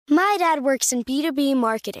My dad works in B2B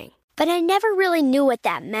marketing, but I never really knew what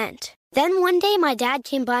that meant. Then one day my dad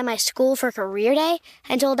came by my school for career day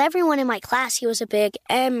and told everyone in my class he was a big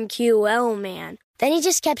MQL man. Then he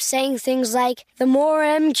just kept saying things like, the more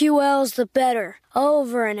MQLs, the better,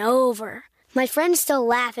 over and over. My friends still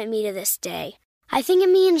laugh at me to this day. I think it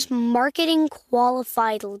means marketing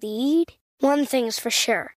qualified lead. One thing's for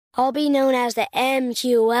sure, I'll be known as the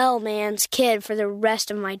MQL man's kid for the rest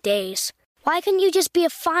of my days. Why couldn't you just be a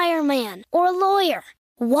fireman or a lawyer?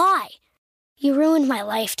 Why? You ruined my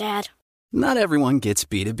life, Dad. Not everyone gets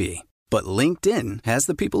B2B, but LinkedIn has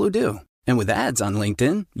the people who do. And with ads on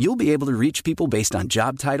LinkedIn, you'll be able to reach people based on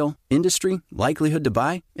job title, industry, likelihood to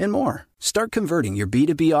buy, and more. Start converting your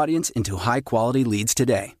B2B audience into high-quality leads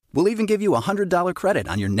today. We'll even give you a $100 credit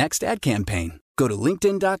on your next ad campaign. Go to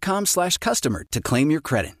linkedin.com/customer to claim your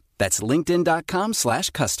credit. That's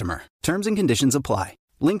linkedin.com/customer. Terms and conditions apply.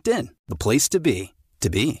 LinkedIn, the place to be, to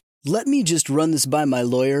be. "Let me just run this by my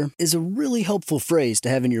lawyer" is a really helpful phrase to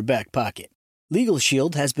have in your back pocket. Legal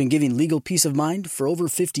Shield has been giving legal peace of mind for over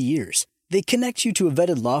 50 years. They connect you to a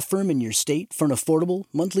vetted law firm in your state for an affordable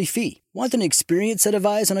monthly fee. Want an experienced set of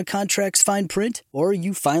eyes on a contract's fine print? Or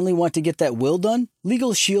you finally want to get that will done?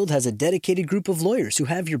 Legal Shield has a dedicated group of lawyers who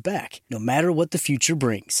have your back, no matter what the future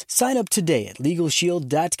brings. Sign up today at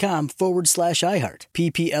LegalShield.com/iHeart.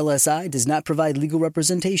 PPLSI does not provide legal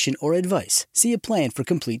representation or advice. See a plan for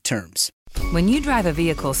complete terms. When you drive a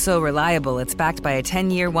vehicle so reliable it's backed by a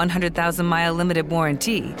 10-year, 100,000-mile limited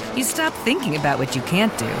warranty, you stop thinking about what you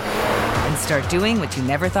can't do and start doing what you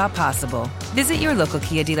never thought possible. Visit your local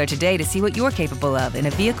Kia dealer today to see what you're capable of in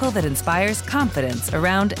a vehicle that inspires confidence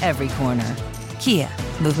around every corner. Kia,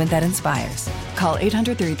 movement that inspires. Call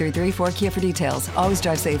 800-333-4KIA for details. Always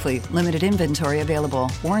drive safely. Limited inventory available.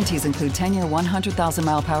 Warranties include 10-year,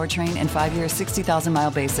 100,000-mile powertrain and 5-year,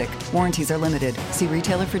 60,000-mile basic. Warranties are limited. See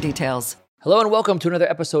retailer for details. Hello and welcome to another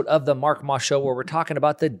episode of The Mark Moss Show, where we're talking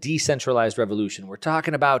about the decentralized revolution. We're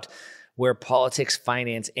talking about where politics,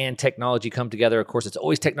 finance, and technology come together. Of course, it's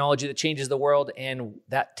always technology that changes the world, and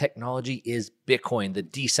that technology is Bitcoin, the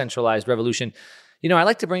decentralized revolution. You know, I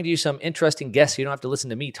like to bring to you some interesting guests so you don't have to listen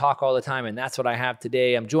to me talk all the time, and that's what I have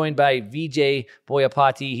today. I'm joined by Vijay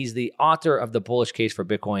Boyapati. He's the author of The Bullish Case for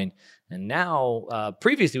Bitcoin, and now,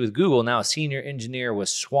 previously with Google, now a senior engineer with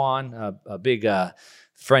Swan, a big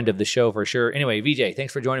friend of the show for sure. Anyway, Vijay,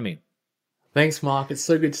 thanks for joining me. Thanks, Mark. It's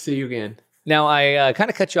so good to see you again. Now, I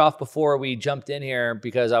kind of cut you off before we jumped in here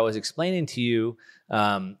because I was explaining to you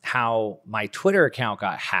how my Twitter account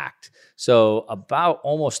got hacked. So about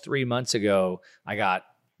almost 3 months ago,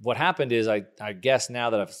 what happened is I guess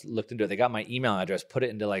now that I've looked into it, they got my email address, put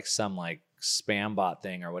it into like some like spam bot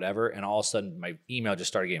thing or whatever. And all of a sudden my email just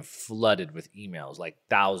started getting flooded with emails, like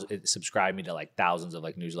it subscribed me to like thousands of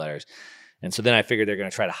like newsletters. And so then I figured they're going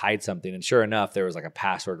to try to hide something. And sure enough, there was like a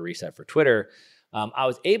password reset for Twitter. I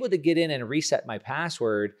was able to get in and reset my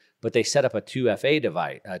password, but they set up a 2FA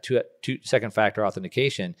device, two-second factor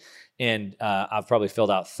authentication. And I've probably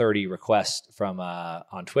filled out 30 requests from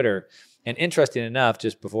on Twitter. And interesting enough,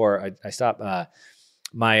 just before I stop,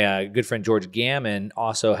 my good friend George Gammon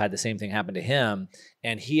also had the same thing happen to him.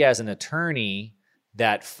 And he has an attorney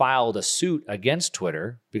that filed a suit against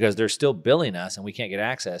Twitter because they're still billing us and we can't get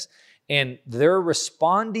access. And they're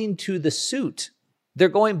responding to the suit. They're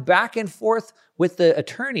going back and forth with the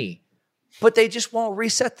attorney, but they just won't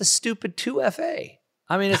reset the stupid 2FA.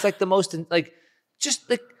 I mean, it's like the most, just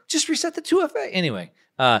reset the 2FA. Anyway,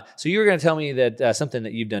 so you were going to tell me that something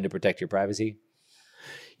that you've done to protect your privacy?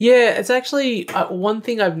 Yeah, it's actually one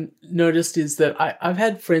thing I've noticed is that I've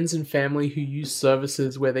had friends and family who use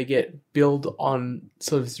services where they get billed on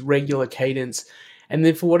sort of regular cadence. And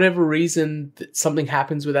then for whatever reason, something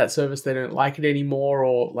happens with that service, they don't like it anymore,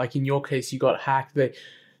 or like in your case, you got hacked.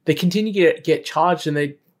 They continue to get charged, and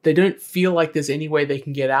they don't feel like there's any way they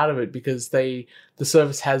can get out of it because the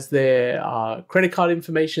service has their credit card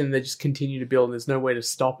information, and they just continue to bill, and there's no way to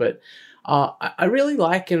stop it. I really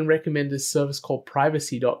like and recommend this service called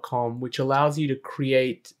privacy.com, which allows you to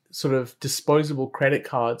create sort of disposable credit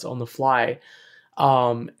cards on the fly.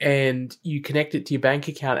 And you connect it to your bank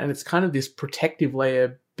account, and it's kind of this protective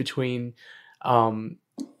layer between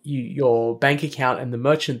your bank account and the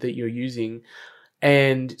merchant that you're using.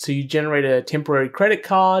 And so you generate a temporary credit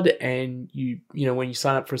card, and you know when you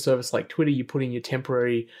sign up for a service like Twitter, you put in your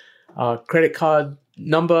temporary credit card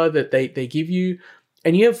number that they give you,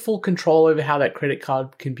 and you have full control over how that credit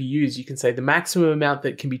card can be used. You can say the maximum amount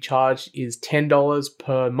that can be charged is $10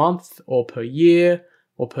 per month or per year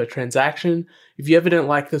or per transaction. If you ever don't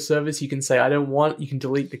like the service, you can say, you can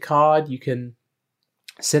delete the card. You can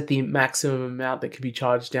set the maximum amount that can be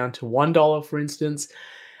charged down to $1, for instance.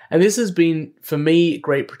 And this has been, for me,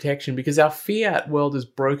 great protection because our fiat world is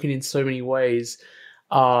broken in so many ways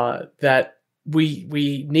that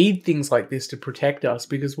we need things like this to protect us,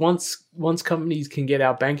 because once companies can get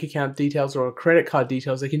our bank account details or our credit card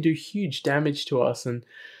details, they can do huge damage to us. And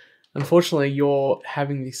unfortunately, you're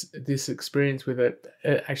having this experience with a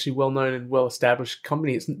actually well-known and well-established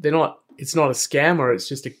company. It's not a scammer. It's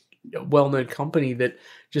just a well-known company that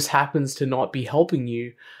just happens to not be helping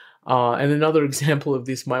you. And another example of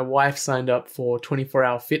this, my wife signed up for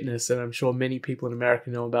 24-Hour Fitness, and I'm sure many people in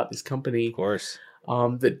America know about this company. Of course.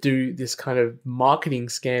 That do this kind of marketing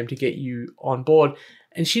scam to get you on board.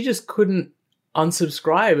 And she just couldn't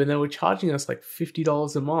unsubscribe, and they were charging us like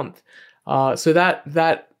 $50 a month. So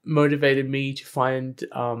that motivated me to find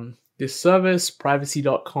this service,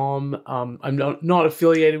 privacy.com. I'm not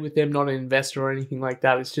affiliated with them, not an investor or anything like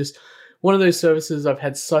that. It's just one of those services I've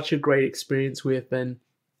had such a great experience with. And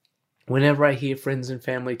whenever I hear friends and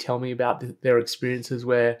family tell me about their experiences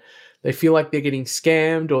where they feel like they're getting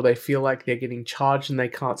scammed or they feel like they're getting charged and they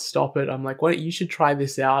can't stop it, I'm like, you should try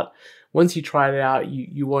this out. Once you try it out,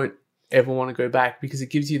 you won't ever want to go back, because it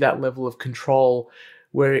gives you that level of control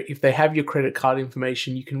where if they have your credit card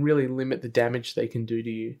information, you can really limit the damage they can do to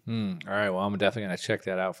you. All right. Well, I'm definitely going to check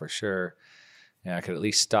that out for sure. Yeah, I could at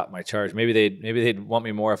least stop my charge. Maybe they'd want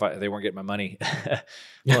me more if they weren't getting my money.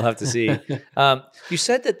 We'll have to see. You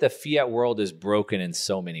said that the fiat world is broken in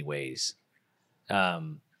so many ways.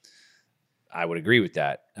 I would agree with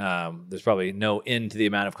that. There's probably no end to the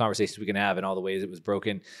amount of conversations we can have and all the ways it was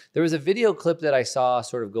broken. There was a video clip that I saw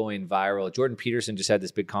sort of going viral. Jordan Peterson just had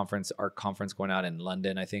this big ARC conference going out in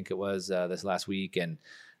London, I think it was this last week. And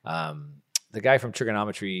the guy from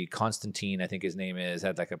Trigonometry, Constantine, I think his name is,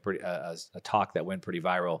 had like a talk that went pretty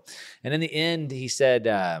viral. And in the end, he said,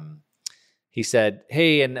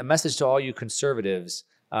 hey, and a message to all you conservatives,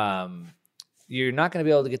 you're not going to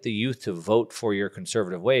be able to get the youth to vote for your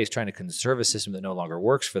conservative ways, trying to conserve a system that no longer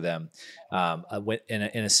works for them.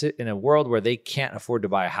 In a world where they can't afford to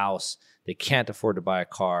buy a house, they can't afford to buy a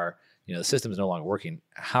car, the system is no longer working.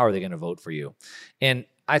 How are they going to vote for you? And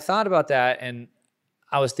I thought about that, and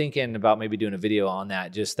I was thinking about maybe doing a video on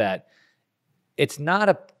that, just that it's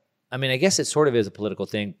not I guess it sort of is a political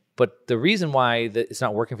thing, but the reason why it's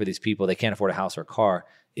not working for these people, they can't afford a house or a car,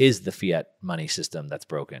 is the fiat money system that's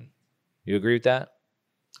broken. You agree with that?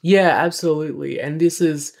 Yeah, absolutely. And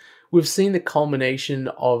we've seen the culmination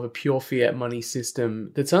of a pure fiat money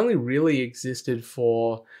system that's only really existed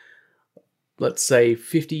for, let's say,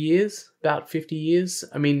 50 years, about 50 years.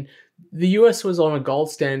 I mean, the US was on a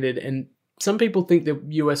gold standard, and some people think the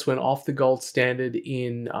US went off the gold standard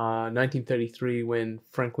in 1933 when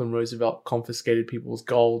Franklin Roosevelt confiscated people's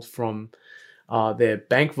gold from their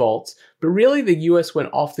bank vaults. But really, the US went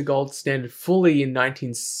off the gold standard fully in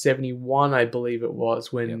 1971, I believe it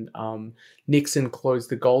was, when Nixon closed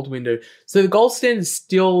the gold window. So the gold standard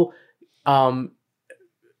still acted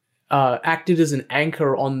as an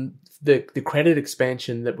anchor on the credit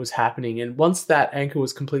expansion that was happening. And once that anchor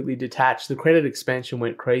was completely detached, the credit expansion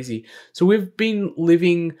went crazy. So we've been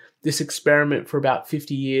living this experiment for about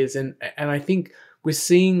 50 years. And I think we're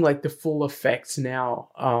seeing like the full effects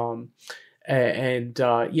now.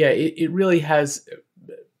 It really has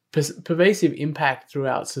pervasive impact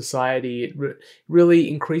throughout society. It really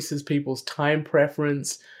increases people's time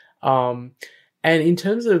preference. And in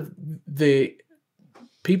terms of the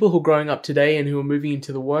people who are growing up today and who are moving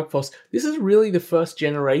into the workforce, this is really the first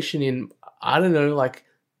generation in,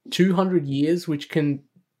 200 years, which can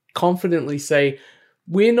confidently say,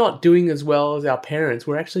 we're not doing as well as our parents.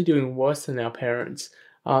 We're actually doing worse than our parents.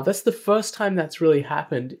 That's the first time that's really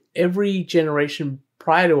happened. Every generation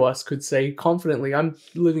prior to us could say confidently, I'm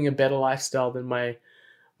living a better lifestyle than my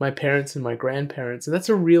parents and my grandparents. And that's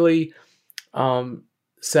a really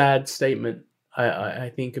sad statement,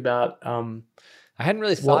 I think, about I hadn't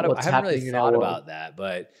really thought about that,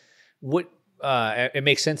 but it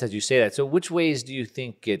makes sense as you say that. So which ways do you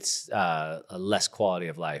think it's a less quality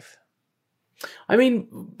of life? I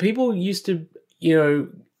mean, people used to,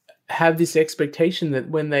 have this expectation that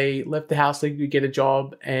when they left the house, they could get a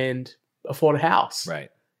job and afford a house. Right.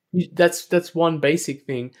 That's one basic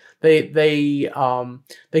thing. They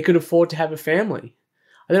could afford to have a family.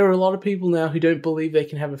 There are a lot of people now who don't believe they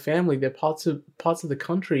can have a family. There are parts of the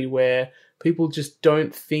country where people just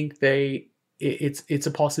don't think it's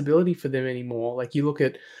a possibility for them anymore. Like you look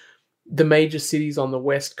at the major cities on the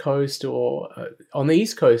West Coast or on the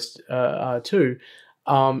East Coast too.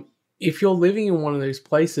 If you're living in one of those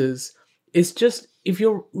places, it's just, if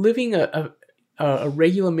you're living a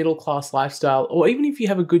regular middle-class lifestyle, or even if you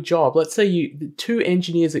have a good job, let's say two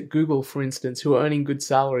engineers at Google, for instance, who are earning good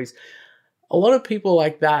salaries, a lot of people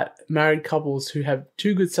like that, married couples who have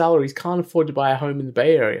two good salaries, can't afford to buy a home in the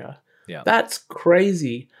Bay Area. Yeah. That's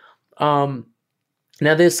crazy.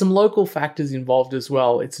 Now, there's some local factors involved as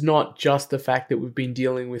well. It's not just the fact that we've been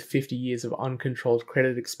dealing with 50 years of uncontrolled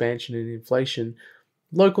credit expansion and inflation.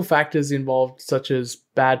 Local factors involved, such as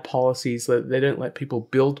bad policies that they don't let people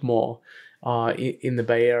build more in the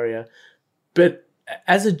Bay Area. But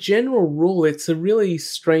as a general rule, it's a really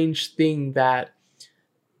strange thing that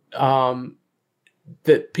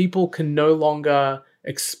that people can no longer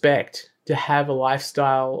expect to have a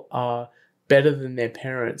lifestyle better than their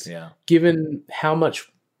parents. Yeah. Given how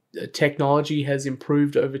much technology has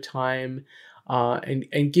improved over time,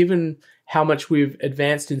 and given how much we've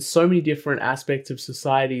advanced in so many different aspects of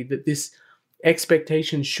society, that this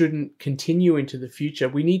expectation shouldn't continue into the future.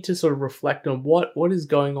 We need to sort of reflect on what is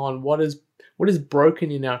going on, what is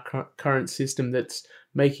broken in our current system that's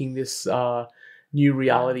making this new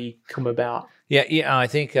reality come about. Yeah, I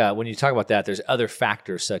think when you talk about that, there's other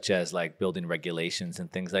factors such as like building regulations and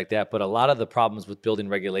things like that. But a lot of the problems with building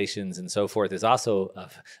regulations and so forth is also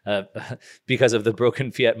because of the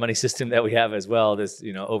broken fiat money system that we have as well. This,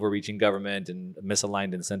 overreaching government and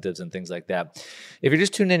misaligned incentives and things like that. If you're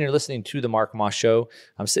just tuning in, you're listening to the Mark Moss Show.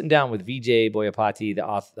 I'm sitting down with Vijay Boyapati, the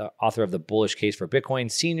author of the Bullish Case for Bitcoin,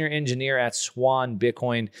 senior engineer at Swan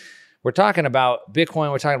Bitcoin. We're talking about Bitcoin,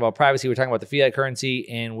 we're talking about privacy, we're talking about the fiat currency,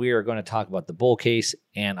 and we are going to talk about the bull case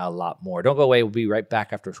and a lot more. Don't go away. We'll be right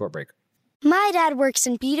back after a short break. My dad works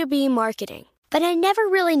in B2B marketing, but I never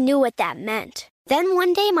really knew what that meant. Then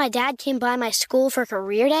one day, my dad came by my school for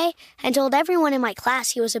career day and told everyone in my class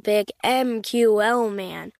he was a big MQL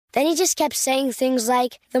man. Then he just kept saying things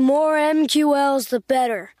like, the more MQLs, the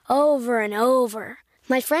better, over and over.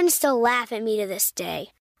 My friends still laugh at me to this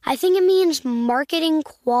day. I think it means marketing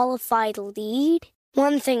qualified lead.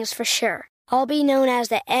 One thing's for sure. I'll be known as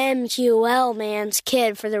the MQL man's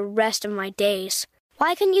kid for the rest of my days.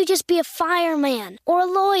 Why couldn't you just be a fireman or a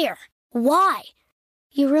lawyer? Why?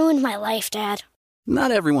 You ruined my life, Dad. Not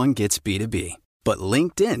everyone gets B2B, but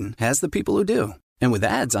LinkedIn has the people who do. And with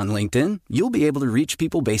ads on LinkedIn, you'll be able to reach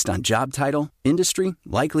people based on job title, industry,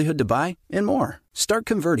 likelihood to buy, and more. Start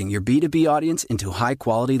converting your B2B audience into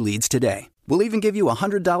high-quality leads today. We'll even give you a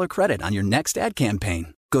 $100 credit on your next ad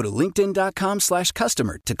campaign. Go to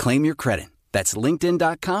linkedin.com/customer to claim your credit. That's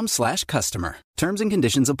linkedin.com/customer. Terms and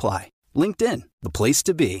conditions apply. LinkedIn, the place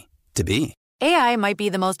to be, to be. AI might be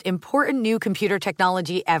the most important new computer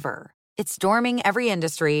technology ever. It's storming every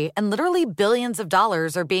industry, and literally billions of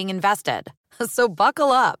dollars are being invested. So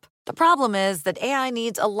buckle up. The problem is that AI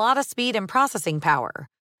needs a lot of speed and processing power.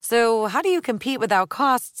 So how do you compete without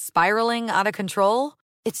costs spiraling out of control?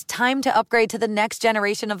 It's time to upgrade to the next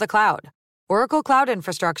generation of the cloud. Oracle Cloud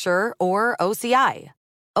Infrastructure, or OCI.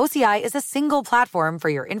 OCI is a single platform for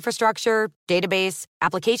your infrastructure, database,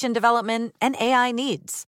 application development, and AI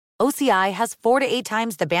needs. OCI has 4 to 8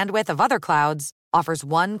 times the bandwidth of other clouds, offers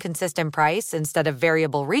one consistent price instead of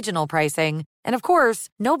variable regional pricing, and of course,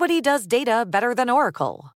 nobody does data better than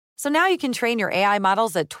Oracle. So now you can train your AI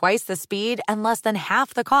models at twice the speed and less than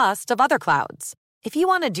half the cost of other clouds. If you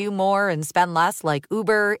want to do more and spend less like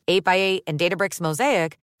Uber, 8x8, and Databricks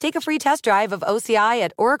Mosaic, take a free test drive of OCI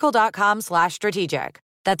at oracle.com/strategic.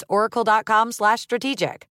 That's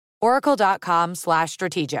oracle.com/strategic.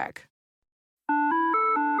 Oracle.com/strategic.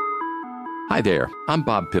 Hi there, I'm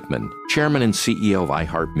Bob Pittman, Chairman and CEO of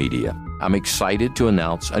iHeartMedia. I'm excited to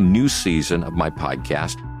announce a new season of my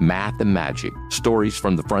podcast, Math and Magic, Stories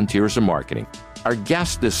from the Frontiers of Marketing. Our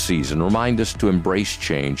guests this season remind us to embrace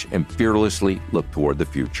change and fearlessly look toward the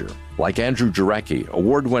future. Like Andrew Jarecki,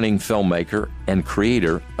 award-winning filmmaker and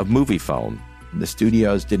creator of MoviePhone. The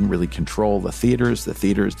studios didn't really control the theaters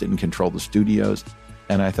didn't control the studios.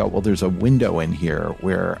 And I thought, well, there's a window in here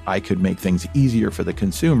where I could make things easier for the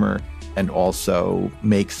consumer and also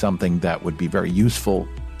make something that would be very useful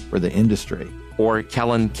for the industry. Or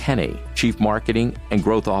Kellen Kenny, Chief Marketing and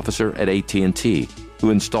Growth Officer at AT&T, who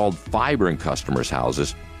installed fiber in customers'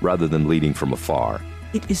 houses rather than leading from afar.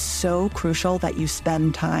 It is so crucial that you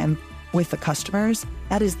spend time with the customers.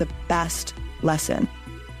 That is the best lesson.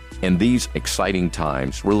 In these exciting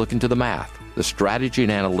times, we're looking to the math, the strategy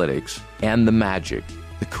and analytics, and the magic,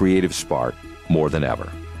 the creative spark, more than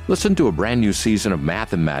ever. Listen to a brand new season of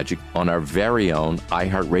Math and Magic on our very own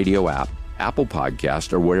iHeartRadio app, Apple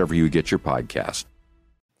Podcast, or wherever you get your podcast.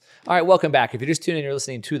 All right, welcome back. If you're just tuning in, you're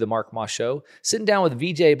listening to The Mark Moss Show. Sitting down with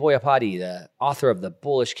Vijay Boyapati, the author of The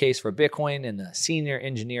Bullish Case for Bitcoin and the senior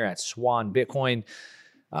engineer at Swan Bitcoin.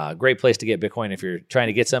 Great place to get Bitcoin if you're trying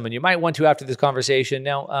to get some, and you might want to after this conversation.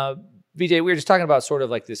 Now, Vijay, we were just talking about sort of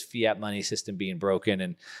like this fiat money system being broken.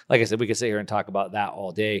 And like I said, we could sit here and talk about that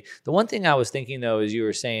all day. The one thing I was thinking, though, is you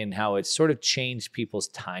were saying how it's sort of changed people's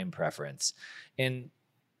time preference. And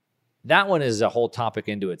that one is a whole topic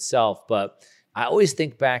into itself. But I always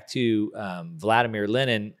think back to Vladimir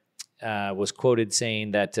Lenin was quoted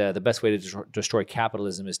saying that the best way to destroy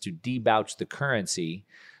capitalism is to debauch the currency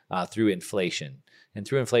through inflation. And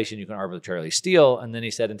through inflation, you can arbitrarily steal. And then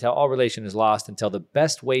he said, until all relation is lost, until the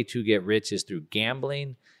best way to get rich is through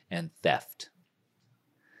gambling and theft.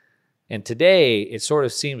 And today, it sort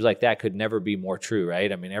of seems like that could never be more true, right?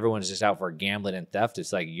 I mean, everyone's just out for gambling and theft.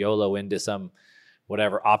 It's like YOLO into some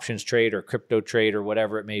whatever options trade or crypto trade or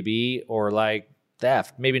whatever it may be, or like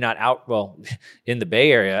theft. Maybe not in the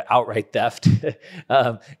Bay Area, outright theft,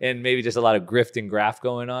 and maybe just a lot of grift and graft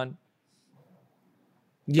going on.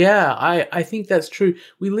 Yeah, I think that's true.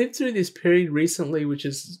 We lived through this period recently, which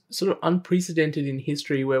is sort of unprecedented in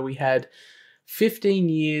history, where we had 15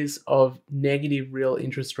 years of negative real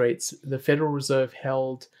interest rates. The Federal Reserve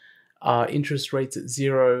held interest rates at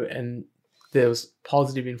zero, and there was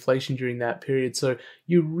positive inflation during that period. So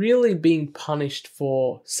you're really being punished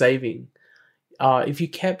for saving. If you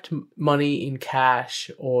kept money in cash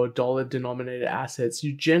or dollar-denominated assets,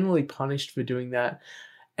 you're generally punished for doing that.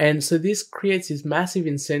 And so this creates this massive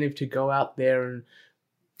incentive to go out there and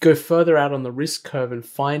go further out on the risk curve and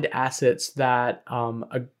find assets that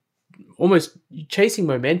are almost chasing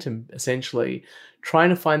momentum, essentially, trying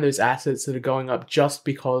to find those assets that are going up just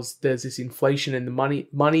because there's this inflation, and the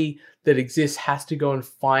money that exists has to go and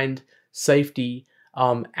find safety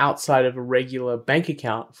outside of a regular bank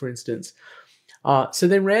account, for instance. So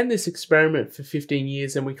they ran this experiment for 15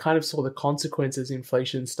 years, and we kind of saw the consequences.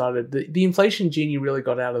 Inflation started. The inflation genie really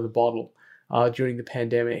got out of the bottle during the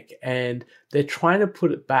pandemic, and they're trying to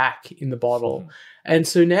put it back in the bottle. And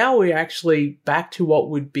so now we're actually back to what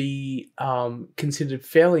would be considered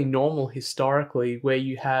fairly normal historically, where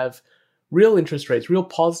you have real interest rates, real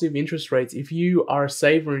positive interest rates. If you are a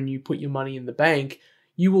saver and you put your money in the bank,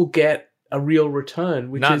 you will get a real return.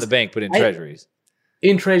 Which Not is in the bank, but in treasuries.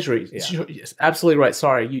 In treasuries. Yeah. Yes, absolutely right.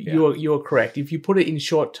 Sorry, you are correct. If you put it in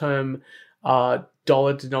short-term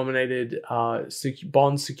dollar-denominated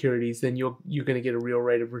bond securities, then you're going to get a real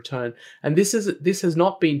rate of return. And this has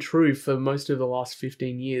not been true for most of the last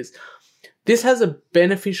 15 years. This has a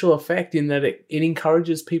beneficial effect in that it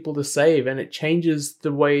encourages people to save, and it changes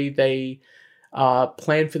the way they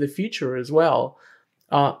plan for the future as well.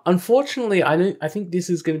 Unfortunately, I think this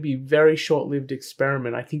is going to be a very short-lived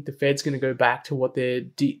experiment. I think the Fed's going to go back to what their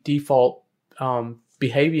default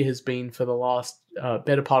behavior has been for the last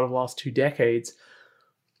better part of the last 2 decades,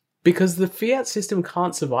 because the fiat system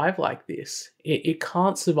can't survive like this. It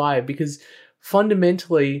can't survive because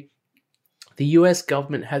fundamentally, the US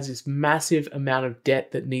government has this massive amount of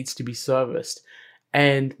debt that needs to be serviced.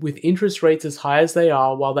 And with interest rates as high as they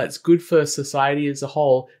are, while that's good for society as a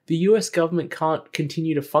whole, the US government can't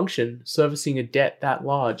continue to function servicing a debt that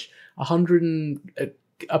large, approaching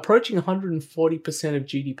 140% of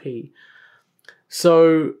GDP.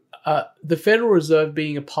 So the Federal Reserve,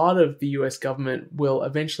 being a part of the US government, will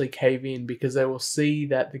eventually cave in because they will see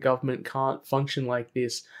that the government can't function like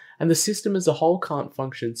this, and the system as a whole can't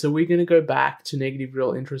function. So we're going to go back to negative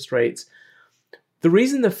real interest rates. The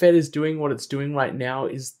reason the Fed is doing what it's doing right now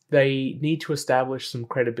is they need to establish some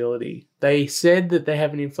credibility. They said that they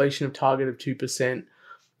have an inflation target of 2%.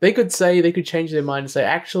 They could change their mind and say,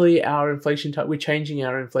 actually, we're changing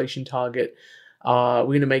our inflation target. We're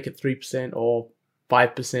going to make it 3% or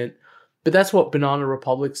 5%. But that's what banana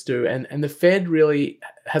republics do. And the Fed really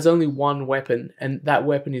has only one weapon, and that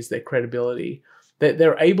weapon is their credibility.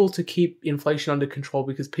 They're able to keep inflation under control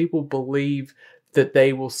because people believe that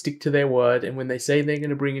they will stick to their word, and when they say they're going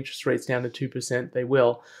to bring interest rates down to 2%, they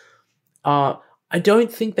will. I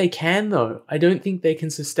don't think they can, though. I don't think they can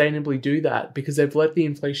sustainably do that because they've let the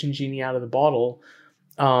inflation genie out of the bottle,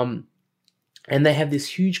 and they have this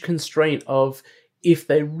huge constraint of, if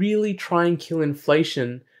they really try and kill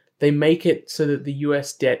inflation, they make it so that the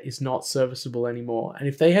US debt is not serviceable anymore. And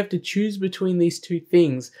if they have to choose between these two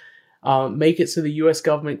things, make it so the US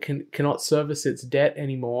government cannot service its debt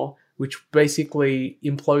anymore, which basically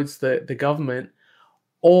implodes the government,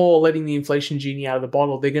 or letting the inflation genie out of the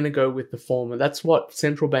bottle, they're going to go with the former. That's what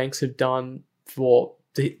central banks have done for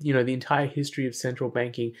the entire history of central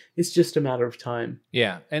banking. It's just a matter of time.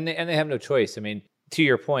 Yeah, and they have no choice. I mean, to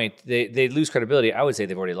your point, they lose credibility. I would say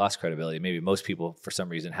they've already lost credibility. Maybe most people, for some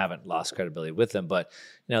reason, haven't lost credibility with them. But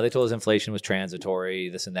they told us inflation was transitory,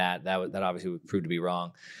 this and that. That obviously would prove to be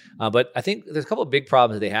wrong. But I think there's a couple of big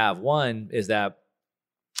problems that they have. One is that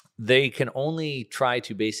they can only try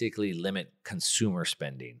to basically limit consumer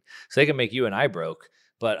spending. So they can make you and I broke.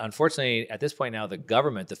 But unfortunately, at this point now, the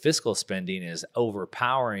government, the fiscal spending is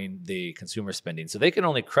overpowering the consumer spending. So they can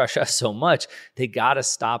only crush us so much. They got to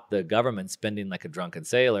stop the government spending like a drunken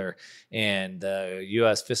sailor. And the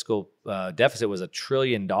U.S. fiscal deficit was $1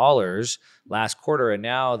 trillion last quarter. And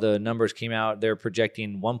now the numbers came out. They're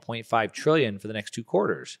projecting $1.5 trillion for the next 2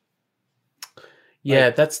 quarters.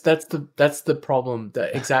 Yeah, that's the problem.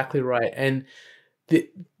 Exactly right. And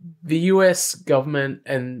the US government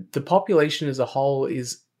and the population as a whole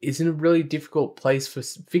is in a really difficult place for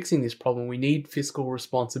fixing this problem. We need fiscal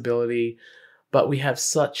responsibility, but we have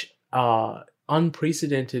such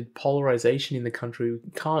unprecedented polarization in the country. We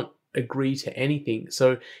can't agree to anything.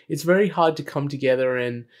 So it's very hard to come together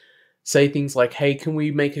and say things like, hey, can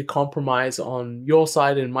we make a compromise on your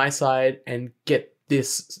side and my side and get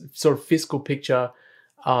this sort of fiscal picture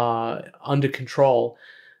under control?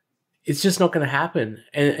 It's just not going to happen.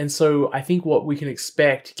 And so I think what we can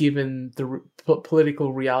expect, given the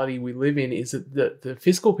political reality we live in, is that the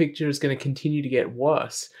fiscal picture is going to continue to get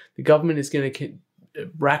worse. The government is going to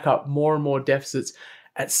rack up more and more deficits.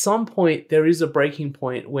 At some point, there is a breaking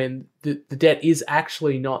point when the debt is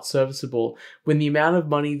actually not serviceable, when the amount of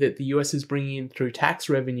money that the US is bringing in through tax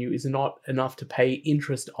revenue is not enough to pay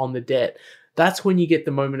interest on the debt. That's when you get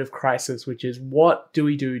the moment of crisis, which is, what do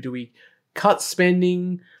we do? Do we cut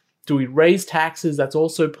spending? Do we raise taxes? That's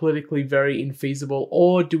also politically very infeasible.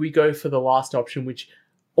 Or do we go for the last option, which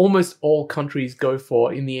almost all countries go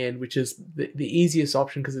for in the end, which is the easiest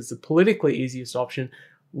option because it's the politically easiest option.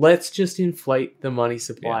 Let's just inflate the money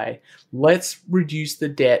supply. Yeah. Let's reduce the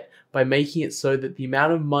debt by making it so that the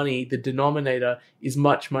amount of money, the denominator, is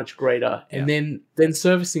much, much greater. And then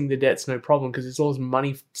servicing the debt's no problem because it's all this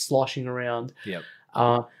money sloshing around. Yep.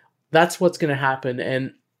 That's what's going to happen.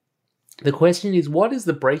 And the question is, what is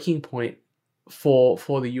the breaking point for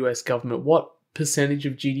the US government? What percentage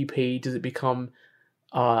of GDP does it become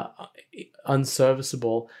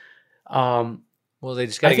unserviceable? Well, they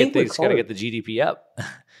just got to get the GDP up.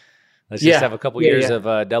 Let's just have a couple years of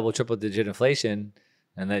double, triple digit inflation,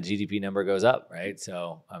 and that GDP number goes up, right?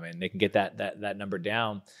 So, I mean, they can get that number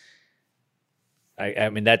down. I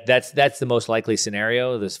mean, that's the most likely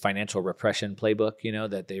scenario. This financial repression playbook,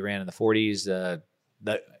 that they ran in the 40s.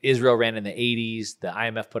 That Israel ran in the 80s. The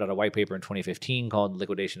IMF put out a white paper in 2015 called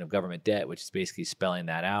Liquidation of Government Debt, which is basically spelling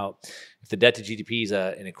that out. If the debt to GDP is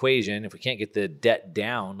an equation, if we can't get the debt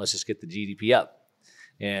down, let's just get the GDP up.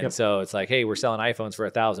 And so it's like, hey, we're selling iPhones for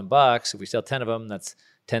 $1,000. If we sell 10 of them, that's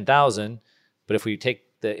 10,000. But if we take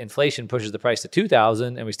the inflation pushes the price to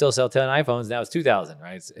 2,000 and we still sell 10 iPhones, now it's 2,000,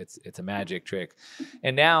 right? It's a magic trick.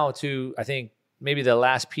 And now I think maybe the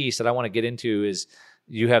last piece that I want to get into is,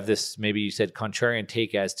 you have this, maybe you said, contrarian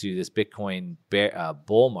take as to this Bitcoin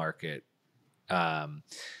bull market.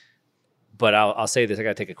 But I'll say this, I got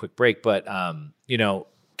to take a quick break. But,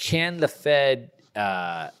 can the Fed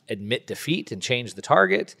admit defeat and change the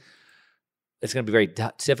target? It's going to be very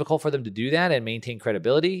difficult for them to do that and maintain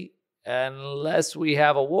credibility unless we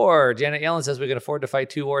have a war. Janet Yellen says we can afford to fight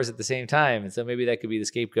 2 wars at the same time. And so maybe that could be the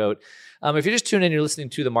scapegoat. If you're just tuning in, you're listening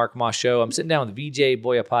to the Mark Moss Show. I'm sitting down with Vijay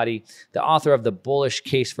Boyapati, the author of The Bullish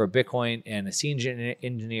Case for Bitcoin and a senior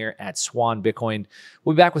engineer at Swan Bitcoin.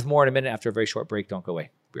 We'll be back with more in a minute after a very short break. Don't go away.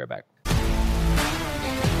 Be right back.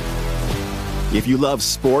 If you love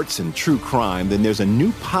sports and true crime, then there's a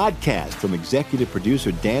new podcast from executive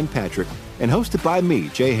producer Dan Patrick and hosted by me,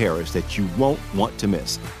 Jay Harris, that you won't want to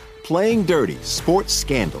miss. Playing Dirty: Sports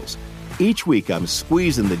Scandals. Each week, I'm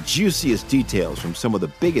squeezing the juiciest details from some of the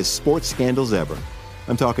biggest sports scandals ever.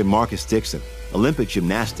 I'm talking Marcus Dixon, Olympic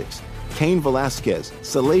gymnastics, Cain Velasquez,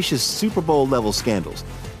 salacious Super Bowl-level scandals.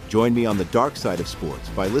 Join me on the dark side of sports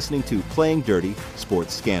by listening to Playing Dirty: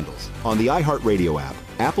 Sports Scandals on the iHeartRadio app,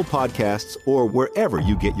 Apple Podcasts, or wherever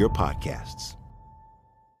you get your podcasts.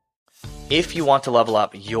 If you want to level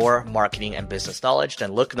up your marketing and business knowledge,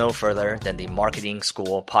 then look no further than the Marketing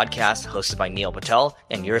School podcast hosted by Neil Patel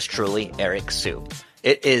and yours truly, Eric Su.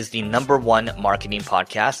 It is the #1 marketing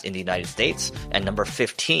podcast in the United States and number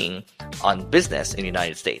 15 on business in the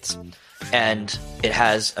United States. And it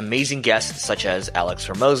has amazing guests such as Alex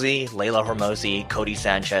Hormozi, Layla Hormozi, Cody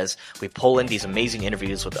Sanchez. We pull in these amazing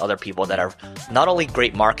interviews with other people that are not only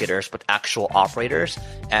great marketers, but actual operators.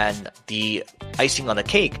 And the icing on the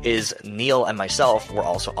cake is Neil and myself were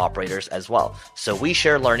also operators as well. So we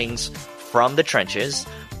share learnings from the trenches.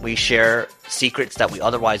 We share secrets that we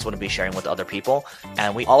otherwise wouldn't be sharing with other people.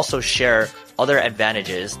 And we also share other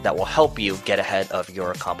advantages that will help you get ahead of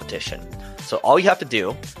your competition. So all you have to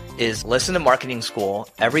do is listen to Marketing School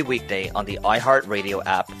every weekday on the iHeartRadio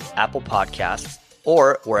app, Apple Podcasts,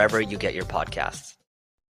 or wherever you get your podcasts.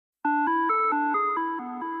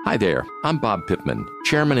 Hi there, I'm Bob Pittman,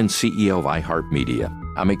 Chairman and CEO of iHeartMedia.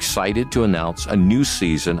 I'm excited to announce a new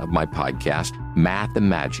season of my podcast, Math and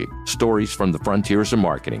Magic, Stories from the Frontiers of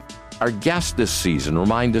Marketing. Our guests this season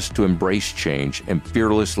remind us to embrace change and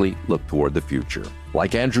fearlessly look toward the future.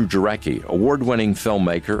 Like Andrew Jarecki, award-winning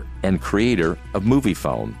filmmaker and creator of Movie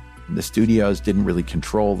Phone. The studios didn't really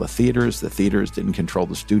control the theaters didn't control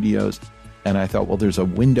the studios. And I thought, well, there's a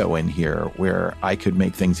window in here where I could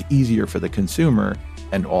make things easier for the consumer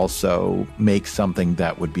and also make something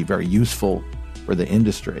that would be very useful for the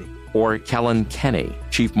industry. Or Kellen Kenny,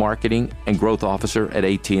 Chief Marketing and Growth Officer at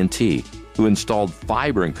AT&T, who installed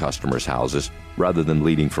fiber in customers' houses rather than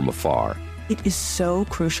leading from afar. It is so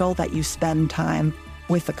crucial that you spend time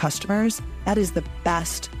with the customers. That is the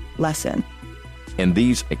best lesson. In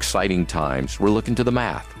these exciting times, we're looking to the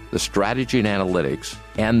math, the strategy and analytics,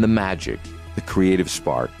 and the magic, the creative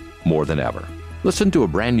spark, more than ever. Listen to a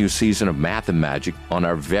brand new season of Math and Magic on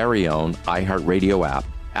our very own iHeartRadio app,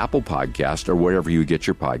 Apple Podcast, or wherever you get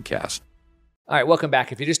your podcast. All right, welcome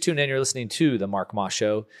back. If you just tuned in, you're listening to The Mark Moss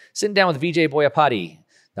Show. Sitting down with Vijay Boyapati,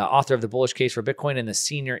 the author of The Bullish Case for Bitcoin and the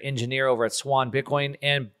senior engineer over at Swan Bitcoin.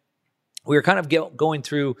 And we were kind of going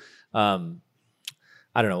through,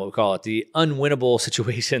 I don't know what we call it, the unwinnable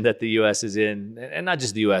situation that the U.S. is in. And not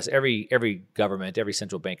just the U.S., every government, every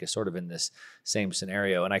central bank is sort of in this same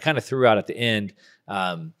scenario. And I kind of threw out at the end,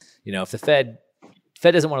 if the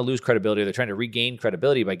Fed doesn't want to lose credibility, they're trying to regain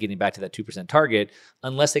credibility by getting back to that 2% target,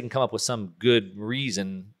 unless they can come up with some good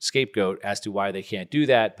reason, scapegoat, as to why they can't do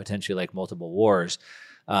that, potentially like multiple wars.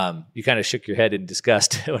 You kind of shook your head in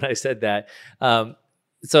disgust when I said that.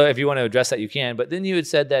 So if you want to address that, you can. But then you had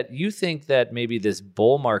said that you think that maybe this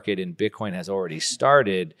bull market in Bitcoin has already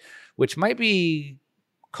started, which might be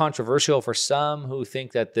controversial for some who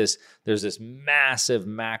think that there's this massive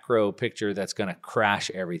macro picture that's going to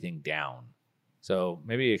crash everything down. So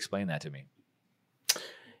maybe explain that to me.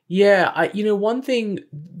 Yeah, one thing,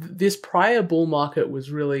 this prior bull market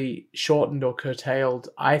was really shortened or curtailed.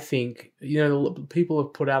 I think, people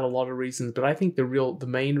have put out a lot of reasons, but I think the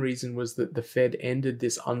main reason was that the Fed ended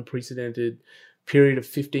this unprecedented period of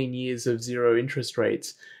 15 years of zero interest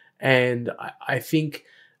rates. And I think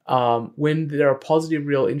when there are positive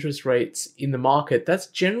real interest rates in the market, that's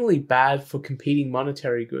generally bad for competing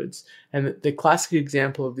monetary goods. And the classic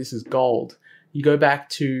example of this is gold. You go back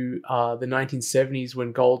to the 1970s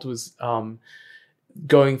when gold was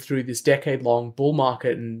going through this decade-long bull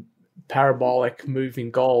market and parabolic move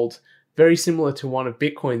in gold, very similar to one of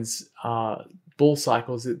Bitcoin's bull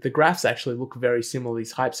cycles. The graphs actually look very similar.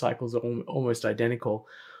 These hype cycles are almost identical.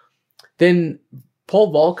 Then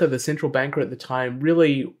Paul Volcker, the central banker at the time,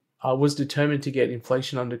 really was determined to get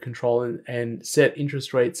inflation under control and set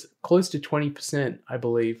interest rates close to 20%, I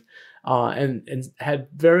believe, and had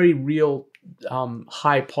very real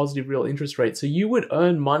high positive real interest rates. So you would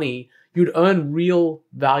earn money, you'd earn real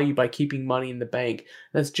value by keeping money in the bank.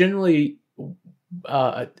 That's generally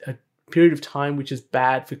a period of time which is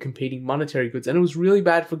bad for competing monetary goods. And it was really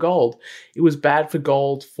bad for gold. It was bad for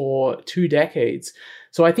gold for 2 decades.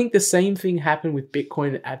 So I think the same thing happened with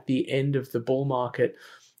Bitcoin at the end of the bull market.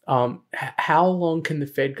 How long can the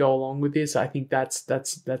Fed go along with this? I think that's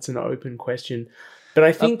an open question. But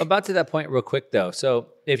I think about to that point real quick though. So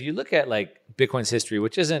if you look at like Bitcoin's history,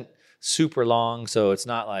 which isn't super long, so it's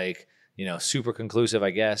not like, super conclusive,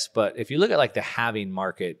 I guess. But if you look at like the halving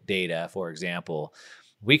market data, for example,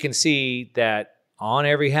 we can see that on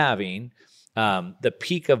every halving, the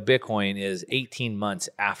peak of Bitcoin is 18 months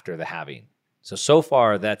after the halving. So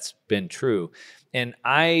far that's been true. And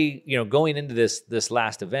I, going into this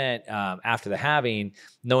last event after the halving,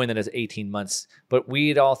 knowing that it's 18 months, but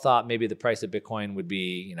we'd all thought maybe the price of Bitcoin would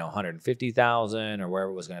be, 150,000 or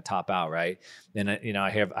wherever it was going to top out, right? And I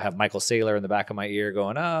have Michael Saylor in the back of my ear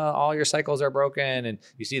going, "Oh, all your cycles are broken," and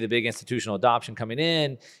you see the big institutional adoption coming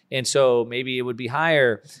in, and so maybe it would be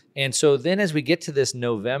higher. And so then as we get to this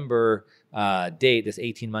November date, this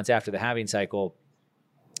 18 months after the halving cycle,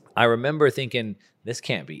 I remember thinking, this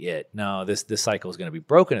can't be it. No, this cycle is going to be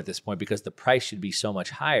broken at this point because the price should be so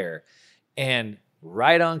much higher. And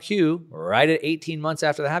right on cue, right at 18 months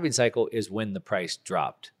after the halving cycle is when the price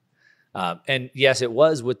dropped. And yes, it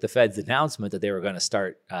was with the Fed's announcement that they were going to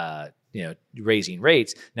start, raising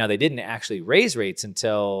rates. Now, they didn't actually raise rates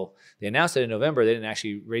until they announced it in November. They didn't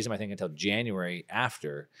actually raise them, I think, until January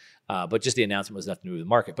after. But just the announcement was nothing to do with the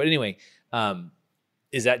market. But anyway,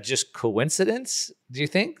 is that just coincidence? Do you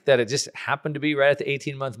think that it just happened to be right at the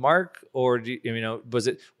 18-month mark, or is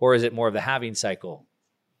it more of the halving cycle?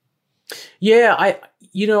 Yeah,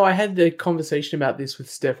 I had the conversation about this with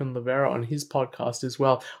Stefan Livera on his podcast as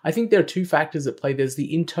well. I think there are two factors at play. There's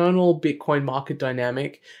the internal Bitcoin market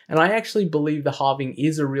dynamic, and I actually believe the halving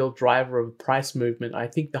is a real driver of price movement. I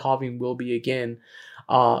think the halving will be again,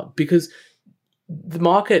 because the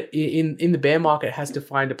market in the bear market has to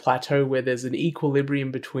find a plateau where there's an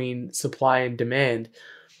equilibrium between supply and demand,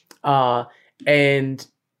 and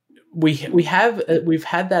we've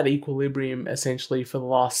had that equilibrium essentially for the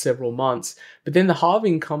last several months, but then the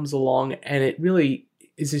halving comes along and it really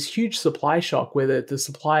is this huge supply shock where the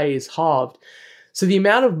supply is halved. So the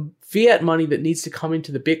amount of fiat money that needs to come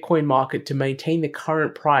into the Bitcoin market to maintain the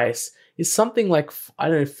current price is something like, I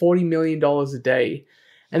don't know, $40 million a day.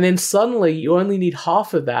 And then suddenly you only need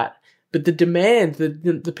half of that. But the demand,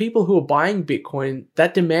 the people who are buying Bitcoin,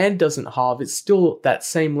 that demand doesn't halve. It's still that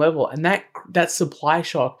same level. And that supply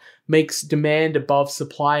shock makes demand above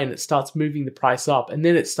supply and it starts moving the price up. And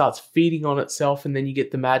then it starts feeding on itself and then you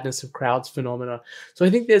get the madness of crowds phenomena. So I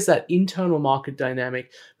think there's that internal market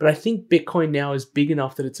dynamic. But I think Bitcoin now is big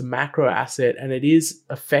enough that it's a macro asset and it is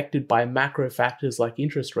affected by macro factors like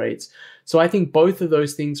interest rates. So I think both of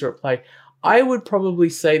those things are at play. I would probably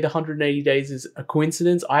say the 180 days is a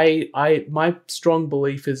coincidence. My strong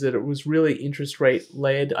belief is that it was really interest rate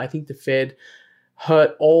led. I think the Fed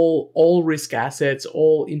hurt all risk assets,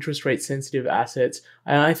 all interest rate sensitive assets.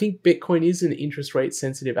 And I think Bitcoin is an interest rate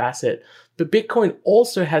sensitive asset. But Bitcoin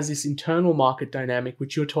also has this internal market dynamic,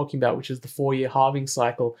 which you're talking about, which is the 4-year halving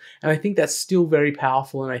cycle. And I think that's still very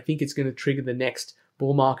powerful. And I think it's going to trigger the next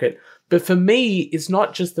bull market. But for me, it's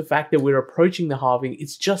not just the fact that we're approaching the halving,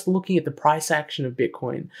 it's just looking at the price action of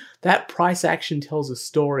Bitcoin. That price action tells a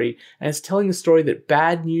story, and it's telling a story that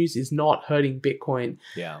bad news is not hurting Bitcoin.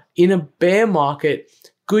 Yeah. In a bear market,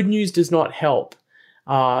 good news does not help.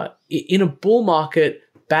 In a bull market,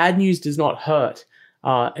 bad news does not hurt.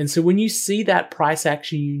 And so when you see that price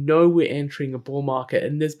action, you know we're entering a bull market.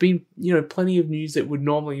 And there's been, plenty of news that would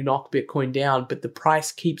normally knock Bitcoin down, but the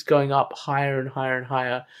price keeps going up higher and higher and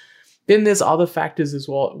higher. Then there's other factors as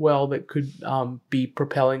well that could be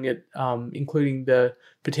propelling it, including the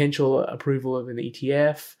potential approval of an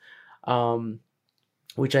ETF,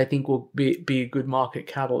 which I think will be a good market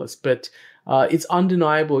catalyst. But it's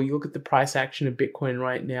undeniable. You look at the price action of Bitcoin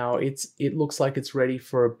right now, it looks like it's ready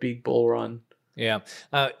for a big bull run. Yeah.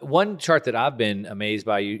 One chart that I've been amazed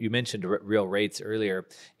by, you mentioned real rates earlier,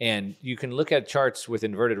 and you can look at charts with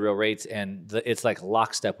inverted real rates and it's like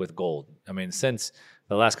lockstep with gold. I mean, since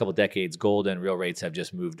the last couple of decades, gold and real rates have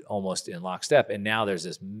just moved almost in lockstep, and now there's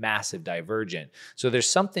this massive divergent. So there's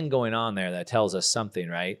something going on there that tells us something,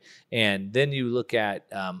 right? And then you look at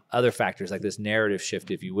other factors like this narrative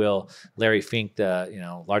shift, if you will. Larry Fink,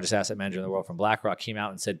 the largest asset manager in the world from BlackRock, came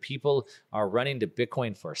out and said people are running to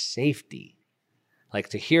Bitcoin for safety. Like,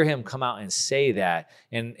 to hear him come out and say that.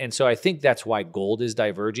 And so I think that's why gold is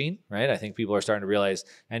diverging, right? I think people are starting to realize,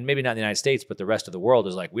 and maybe not in the United States, but the rest of the world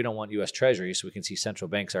is like, we don't want U.S. Treasuries. So we can see central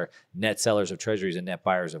banks are net sellers of Treasuries and net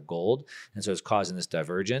buyers of gold. And so it's causing this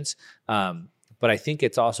divergence. But I think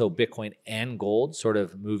it's also Bitcoin and gold sort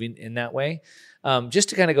of moving in that way. Just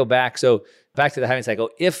to kind of go back, so back to the halving cycle,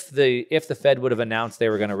 if the Fed would have announced they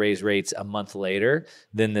were going to raise rates a month later,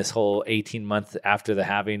 then this whole 18 months after the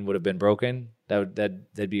halving would have been broken. That'd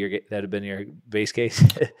have been your base case.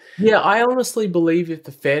 Yeah, I honestly believe if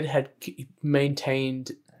the Fed had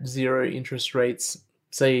maintained zero interest rates,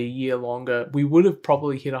 say a year longer, we would have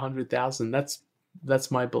probably hit 100,000.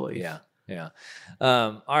 That's my belief. Yeah.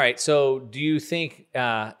 All right. So do you think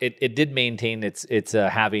it did maintain its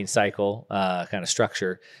halving cycle kind of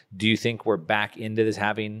structure? Do you think we're back into this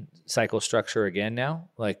halving cycle structure again now?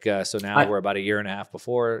 Like, so now we're about a year and a half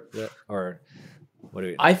before, or what do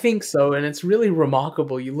you? I think so. And it's really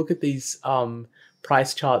remarkable. You look at these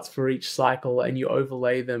price charts for each cycle and you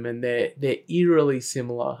overlay them, and they're eerily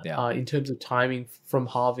similar in terms of timing from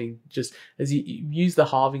halving, just as you use the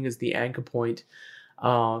halving as the anchor point.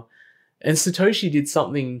 And Satoshi did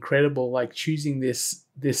something incredible, like choosing this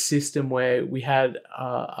system where we had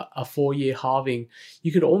a 4-year halving.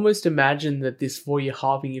 You could almost imagine that this 4-year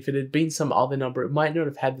halving, if it had been some other number, it might not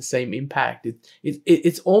have had the same impact.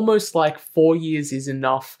 It's almost like 4 years is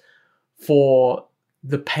enough for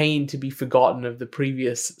the pain to be forgotten of the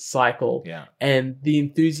previous cycle, and the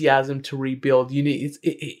enthusiasm to rebuild.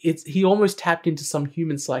 He almost tapped into some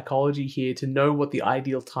human psychology here to know what the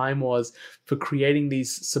ideal time was for creating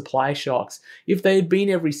these supply shocks. If they had been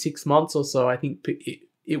every 6 months or so, I think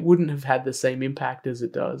it wouldn't have had the same impact as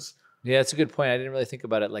it does. Yeah, that's a good point. I didn't really think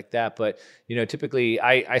about it like that. But, typically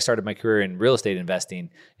I started my career in real estate investing.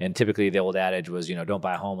 And typically the old adage was, don't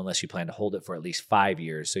buy a home unless you plan to hold it for at least 5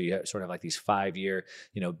 years. So you have sort of like these 5-year,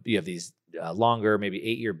 you have these longer, maybe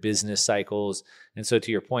 8-year business cycles. And so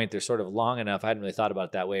to your point, they're sort of long enough. I hadn't really thought about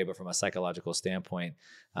it that way, but from a psychological standpoint,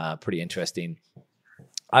 pretty interesting.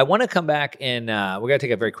 I want to come back and we're going to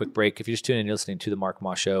take a very quick break. If you're just tuning in, you're listening to the Mark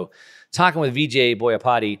Moss Show, talking with Vijay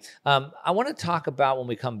Boyapati. I want to talk about when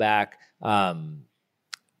we come back,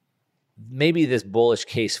 maybe this bullish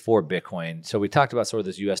case for Bitcoin. So we talked about sort of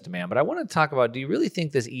this U.S. demand, but I want to talk about, do you really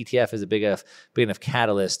think this ETF is a big enough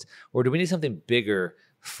catalyst, or do we need something bigger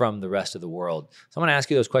from the rest of the world? So I'm going to ask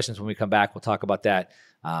you those questions when we come back. We'll talk about that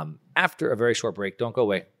after a very short break. Don't go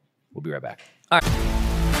away. We'll be right back. All right.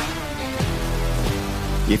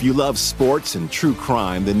 If you love sports and true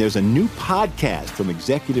crime, then there's a new podcast from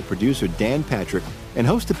executive producer Dan Patrick and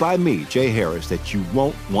hosted by me, Jay Harris, that you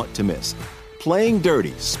won't want to miss. Playing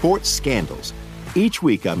Dirty: Sports Scandals. Each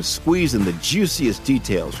week, I'm squeezing the juiciest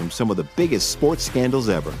details from some of the biggest sports scandals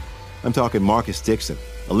ever. I'm talking Marcus Dixon,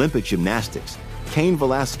 Olympic gymnastics, Cain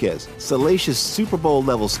Velasquez, salacious Super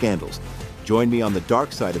Bowl-level scandals. Join me on the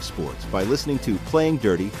dark side of sports by listening to Playing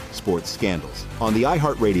Dirty: Sports Scandals on the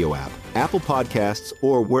iHeartRadio app, Apple Podcasts,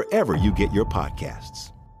 or wherever you get your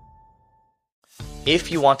podcasts.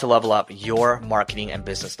 If you want to level up your marketing and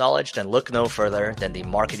business knowledge, then look no further than the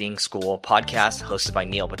Marketing School podcast hosted by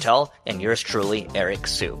Neil Patel and yours truly, Eric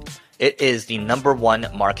Sue. It is the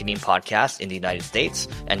 #1 marketing podcast in the United States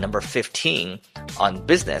and number 15 on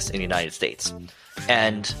business in the United States.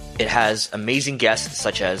 And it has amazing guests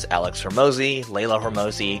such as Alex Hormozi, Layla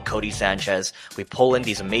Hormozi, Cody Sanchez. We pull in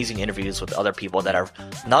these amazing interviews with other people that are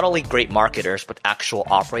not only great marketers, but actual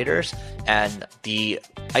operators. And the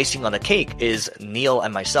icing on the cake is Neil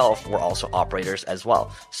and myself were also operators as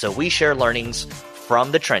well. So we share learnings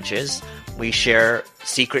from the trenches. We share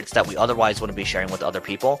secrets that we otherwise wouldn't be sharing with other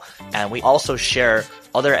people. And we also share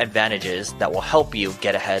other advantages that will help you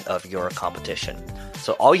get ahead of your competition.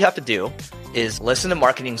 So all you have to do is listen to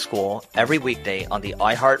Marketing School every weekday on the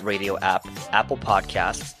iHeartRadio app, Apple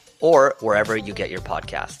Podcasts, or wherever you get your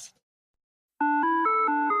podcasts.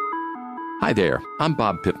 Hi there, I'm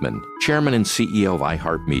Bob Pittman, Chairman and CEO of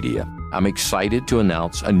iHeartMedia. I'm excited to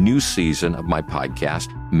announce a new season of my podcast,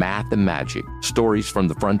 Math and Magic: Stories from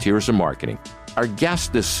the Frontiers of Marketing. Our guests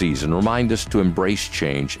this season remind us to embrace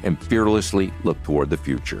change and fearlessly look toward the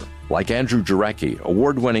future. Like Andrew Jarecki,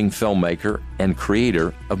 award-winning filmmaker and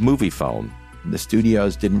creator of Moviefone. The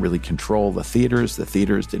studios didn't really control the theaters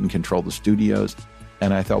didn't control the studios.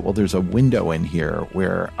 And I thought, well, there's a window in here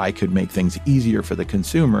where I could make things easier for the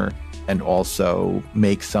consumer and also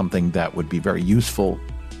make something that would be very useful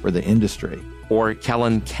for the industry. Or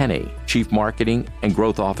Kellen Kenny, Chief Marketing and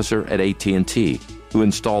Growth Officer at AT&T, who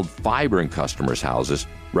installed fiber in customers' houses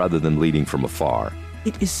rather than leading from afar.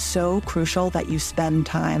 It is so crucial that you spend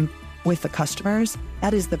time with the customers.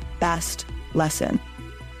 That is the best lesson.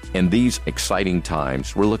 In these exciting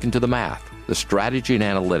times, we're looking to the math, the strategy and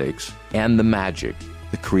analytics, and the magic,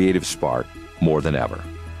 the creative spark, more than ever.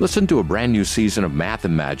 Listen to a brand new season of Math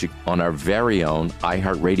and Magic on our very own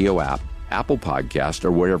iHeartRadio app, Apple Podcast,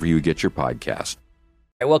 or wherever you get your podcast.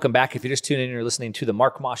 Hey, welcome back. If you're just tuning in, you're listening to the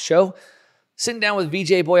Mark Moss Show. Sitting down with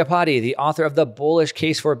Vijay Boyapati, the author of The Bullish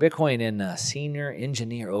Case for Bitcoin and a senior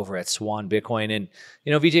engineer over at Swan Bitcoin. And,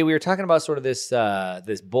 Vijay, we were talking about sort of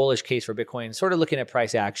this bullish case for Bitcoin, sort of looking at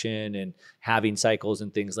price action and halving cycles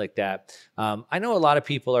and things like that. I know a lot of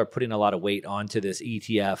people are putting a lot of weight onto this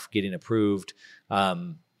ETF getting approved.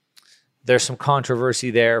 There's some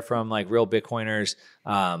controversy there from like real Bitcoiners.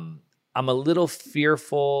 I'm a little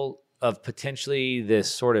fearful of potentially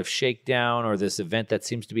this sort of shakedown or this event that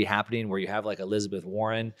seems to be happening where you have like Elizabeth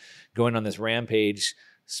Warren going on this rampage,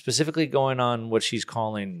 specifically going on what she's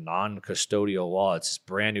calling non-custodial wallets,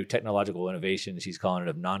 brand new technological innovation. She's calling it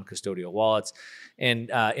of non-custodial wallets. And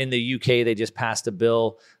in the UK, they just passed a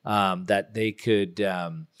bill that they could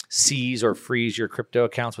seize or freeze your crypto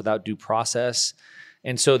accounts without due process.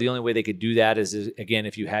 And so the only way they could do that is, again,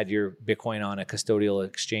 if you had your Bitcoin on a custodial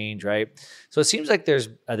exchange, right? So it seems like there's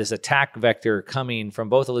this attack vector coming from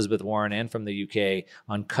both Elizabeth Warren and from the UK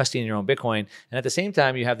on custodying your own Bitcoin. And at the same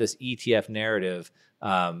time, you have this ETF narrative.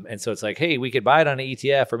 And so it's like, hey, we could buy it on an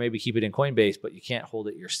ETF or maybe keep it in Coinbase, but you can't hold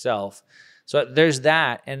it yourself. So there's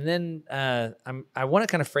that. And then I want to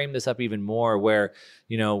kind of frame this up even more where,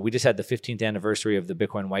 we just had the 15th anniversary of the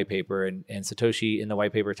Bitcoin white paper, and Satoshi in the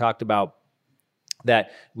white paper talked about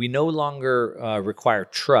that we no longer require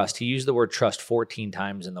trust. He used the word trust 14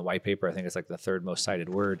 times in the white paper. I think it's like the third most cited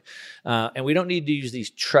word. And we don't need to use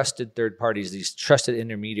these trusted third parties, these trusted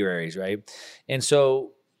intermediaries, right? And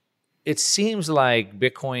so it seems like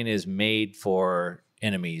Bitcoin is made for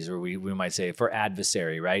enemies, or we might say for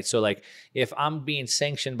adversary, right? So like if I'm being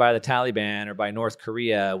sanctioned by the Taliban or by North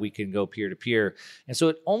Korea, we can go peer to peer. And so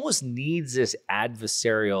it almost needs this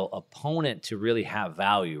adversarial opponent to really have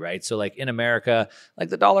value, right? So like in America, like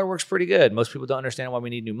the dollar works pretty good. Most people don't understand why we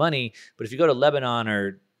need new money. But if you go to Lebanon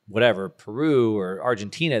or whatever, Peru or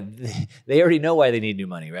Argentina, they already know why they need new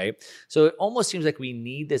money, right? So it almost seems like we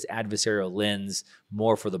need this adversarial lens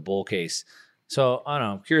more for the bull case. So I don't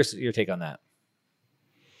know, I'm curious your take on that.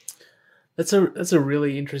 That's a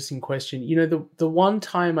really interesting question. You know, the one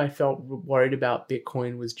time I felt worried about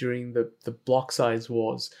Bitcoin was during the block size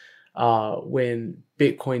wars, when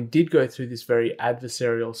Bitcoin did go through this very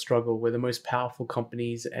adversarial struggle where the most powerful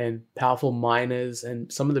companies and powerful miners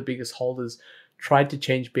and some of the biggest holders tried to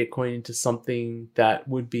change Bitcoin into something that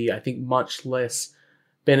would be, I think, much less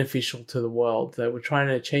beneficial to the world. They were trying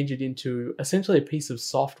to change it into essentially a piece of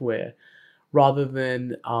software rather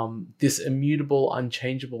than this immutable,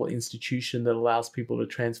 unchangeable institution that allows people to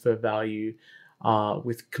transfer value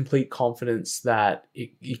with complete confidence that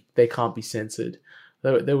they can't be censored.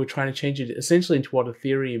 They were trying to change it essentially into what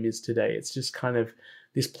Ethereum is today. It's just kind of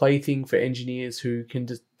this plaything for engineers who can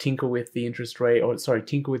just tinker with the interest rate,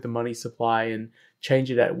 tinker with the money supply and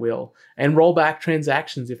change it at will and roll back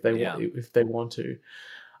transactions if they want to.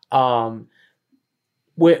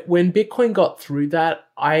 When Bitcoin got through that,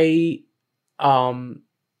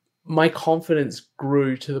 my confidence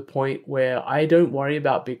grew to the point where I don't worry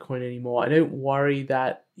about Bitcoin anymore. I don't worry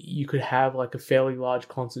that you could have like a fairly large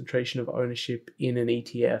concentration of ownership in an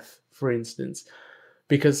ETF, for instance,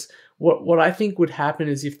 because what I think would happen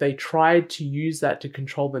is if they tried to use that to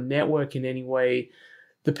control the network in any way,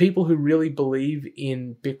 the people who really believe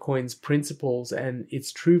in Bitcoin's principles and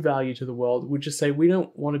its true value to the world would just say, we don't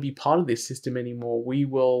want to be part of this system anymore. We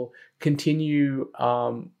will continue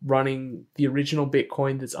running the original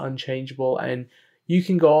Bitcoin that's unchangeable, and you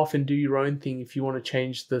can go off and do your own thing. If you want to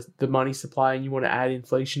change the money supply and you want to add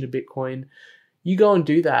inflation to Bitcoin, you go and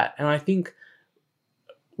do that. And I think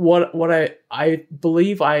what I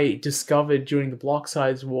believe I discovered during the block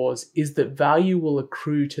size wars is that value will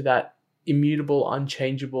accrue to that immutable,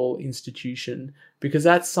 unchangeable institution, because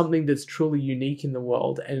that's something that's truly unique in the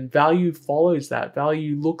world, and value follows that.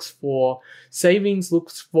 Value looks for savings,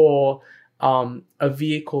 looks for a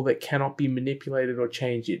vehicle that cannot be manipulated or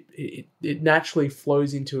changed. It naturally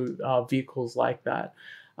flows into vehicles like that.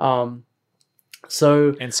 And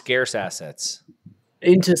scarce assets.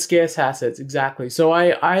 Into scarce assets, exactly. So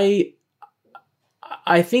I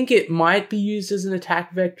think it might be used as an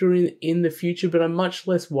attack vector in the future, but I'm much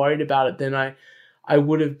less worried about it than I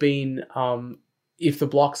would have been if the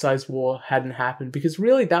block size war hadn't happened. Because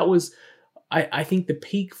really that was, I think, the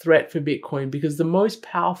peak threat for Bitcoin, because the most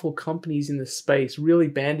powerful companies in the space really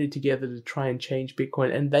banded together to try and change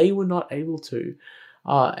Bitcoin, and they were not able to.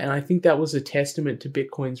 And I think that was a testament to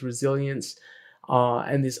Bitcoin's resilience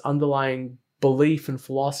and this underlying belief and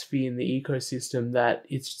philosophy in the ecosystem that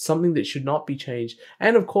it's something that should not be changed.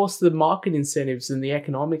 And of course, the market incentives and the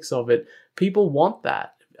economics of it, people want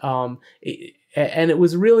that. And it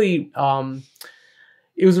was really,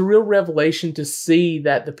 it was a real revelation to see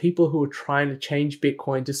that the people who were trying to change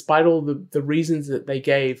Bitcoin, despite all the reasons that they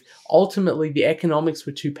gave, ultimately the economics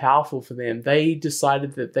were too powerful for them. They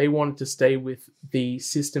decided that they wanted to stay with the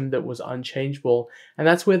system that was unchangeable. And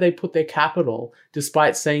that's where they put their capital,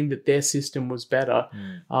 despite saying that their system was better.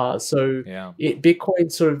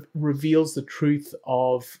 Bitcoin sort of reveals the truth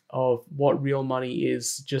of what real money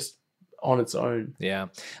is just on its own. Yeah.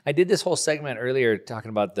 I did this whole segment earlier talking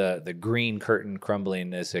about the green curtain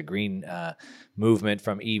crumbling, this green movement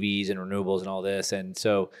from EVs and renewables and all this. And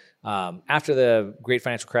so after the great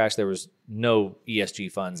financial crash, there was no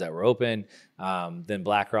ESG funds that were open. Then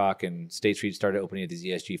BlackRock and State Street started opening these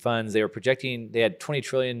ESG funds. They were projecting, they had 20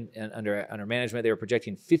 trillion under management. They were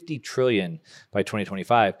projecting 50 trillion by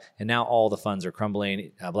 2025. And now all the funds are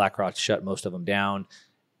crumbling. BlackRock shut most of them down.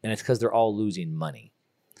 And it's because they're all losing money.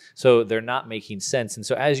 So they're not making sense. And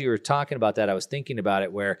so as you were talking about that, I was thinking about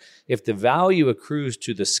it, where if the value accrues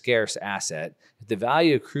to the scarce asset, if the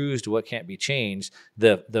value accrues to what can't be changed,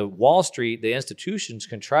 the Wall Street, the institutions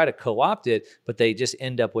can try to co-opt it, but they just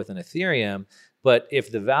end up with an Ethereum. But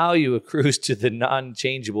if the value accrues to the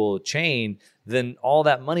non-changeable chain, then all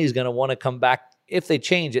that money is going to want to come back. If they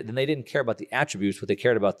change it, then they didn't care about the attributes. What they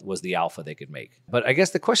cared about was the alpha they could make. But I guess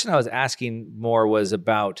the question I was asking more was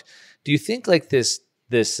about, do you think like this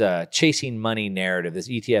chasing money narrative, this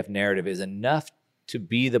ETF narrative, is enough to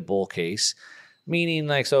be the bull case? Meaning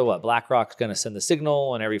like, so what? BlackRock's going to send the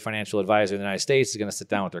signal and every financial advisor in the United States is going to sit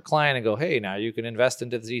down with their client and go, hey, now you can invest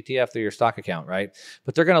into this ETF through your stock account, right?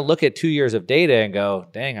 But they're going to look at 2 years of data and go,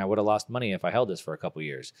 dang, I would have lost money if I held this for a couple of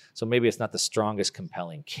years. So maybe it's not the strongest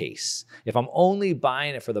compelling case. If I'm only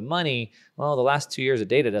buying it for the money, well, the last 2 years of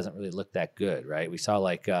data doesn't really look that good, right? We saw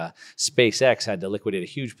like SpaceX had to liquidate a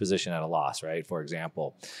huge position at a loss, right? For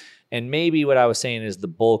example. And maybe what I was saying is the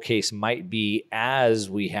bull case might be as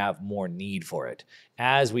we have more need for it,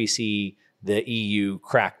 as we see the EU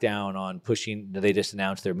crack down on pushing, they just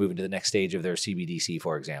announced they're moving to the next stage of their CBDC,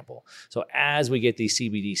 for example. So as we get these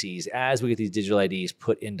CBDCs, as we get these digital IDs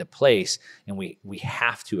put into place, and we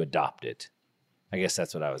have to adopt it. I guess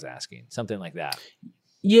that's what I was asking, something like that.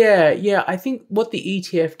 Yeah. I think what the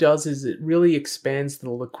ETF does is it really expands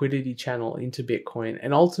the liquidity channel into Bitcoin.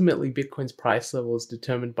 And ultimately, Bitcoin's price level is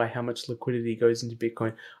determined by how much liquidity goes into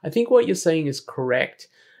Bitcoin. I think what you're saying is correct.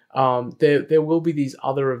 There will be these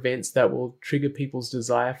other events that will trigger people's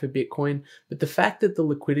desire for Bitcoin. But the fact that the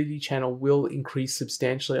liquidity channel will increase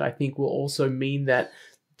substantially, I think will also mean that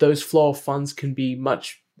those flow of funds can be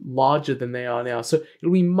much larger than they are now. So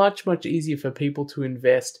it'll be much, much easier for people to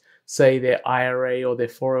invest, say, their IRA or their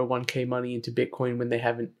 401k money into Bitcoin when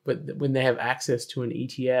they have access to an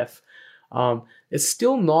ETF. It's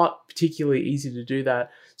still not particularly easy to do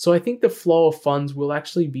that. So I think the flow of funds will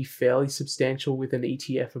actually be fairly substantial with an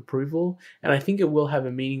ETF approval, and I think it will have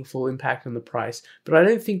a meaningful impact on the price. But I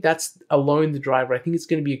don't think that's alone the driver. I think it's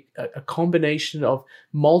going to be a combination of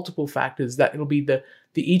multiple factors. That it'll be the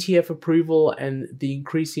ETF approval and the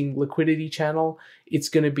increasing liquidity channel. It's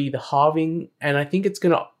going to be the halving, and I think it's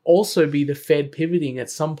going to also be the Fed pivoting at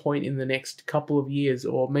some point in the next couple of years,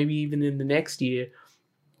 or maybe even in the next year,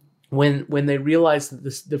 when they realize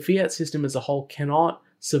that the fiat system as a whole cannot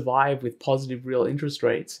survive with positive real interest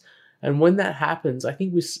rates. And when that happens, I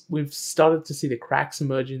think we've started to see the cracks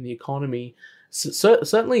emerge in the economy. So,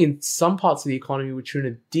 certainly in some parts of the economy, which are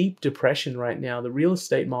in a deep depression right now. The real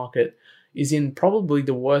estate market is in probably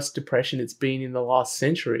the worst depression it's been in the last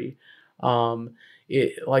century.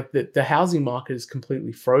 The housing market is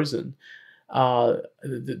completely frozen.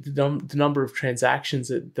 The number of transactions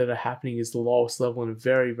that are happening is the lowest level in a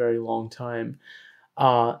very, very long time.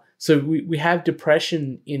 So we have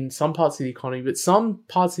depression in some parts of the economy, but some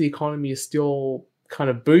parts of the economy are still kind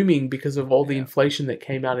of booming because of all the inflation that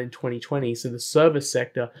came out in 2020. So the service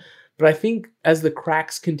sector. But I think as the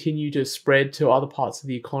cracks continue to spread to other parts of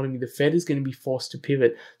the economy, the Fed is going to be forced to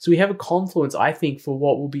pivot. So we have a confluence, I think, for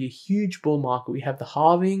what will be a huge bull market. We have the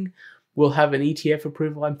halving. We'll have an ETF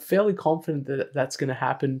approval. I'm fairly confident that that's going to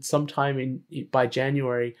happen sometime by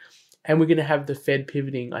January. And we're going to have the Fed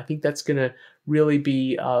pivoting. I think that's going to really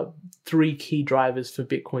be three key drivers for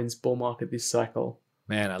Bitcoin's bull market this cycle.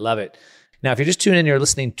 Man, I love it. Now, if you're just tuning in, you're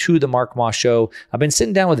listening to The Mark Moss Show. I've been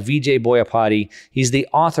sitting down with Vijay Boyapati. He's the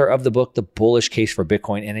author of the book, The Bullish Case for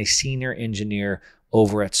Bitcoin, and a senior engineer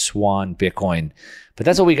over at Swan Bitcoin. But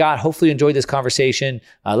that's what we got. Hopefully you enjoyed this conversation.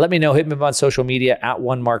 Let me know. Hit me up on social media at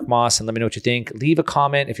 @1markmoss and let me know what you think. Leave a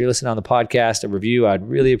comment if you're listening on the podcast, a review. I'd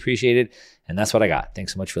really appreciate it. And that's what I got.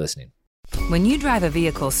 Thanks so much for listening. When you drive a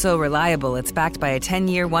vehicle so reliable it's backed by a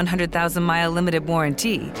 10-year, 100,000-mile limited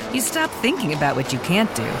warranty, you stop thinking about what you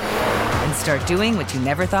can't do and start doing what you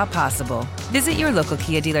never thought possible. Visit your local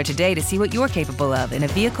Kia dealer today to see what you're capable of in a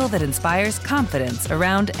vehicle that inspires confidence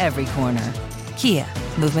around every corner. Kia,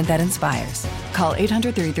 movement that inspires. Call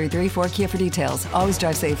 800-333-4KIA for details. Always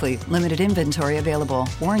drive safely. Limited inventory available.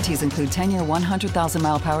 Warranties include 10-year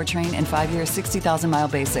 100,000-mile powertrain and 5-year 60,000-mile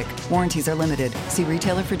basic. Warranties are limited. See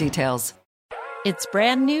retailer for details. It's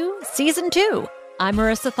brand new, Season 2. I'm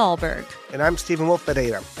Marissa Thalberg. And I'm Stephen Wolf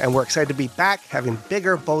Pereira. And we're excited to be back having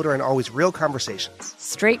bigger, bolder, and always real conversations.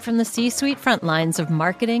 Straight from the C-suite front lines of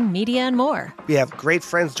marketing, media, and more. We have great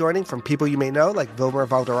friends joining from people you may know, like Vilmer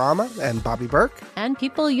Valderrama and Bobby Burke. And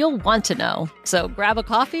people you'll want to know. So grab a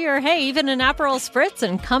coffee or, hey, even an Aperol Spritz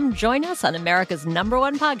and come join us on America's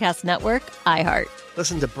 #1 podcast network, iHeart.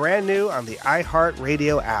 Listen to Brand New on the iHeart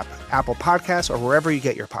Radio app, Apple Podcasts, or wherever you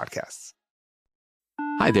get your podcasts.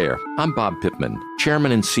 Hi there, I'm Bob Pittman,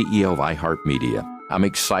 Chairman and CEO of iHeartMedia. I'm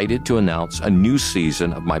excited to announce a new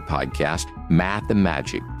season of my podcast, Math and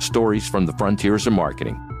Magic, Stories from the Frontiers of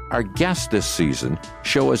Marketing. Our guests this season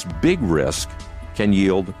show us big risk can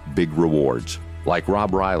yield big rewards, like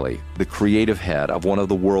Rob Riley, the creative head of one of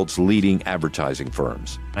the world's leading advertising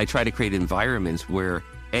firms. I try to create environments where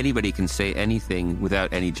anybody can say anything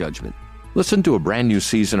without any judgment. Listen to a brand new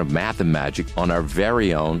season of Math and Magic on our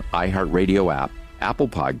very own iHeartRadio app, Apple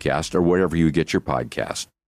Podcast, or wherever you get your podcast.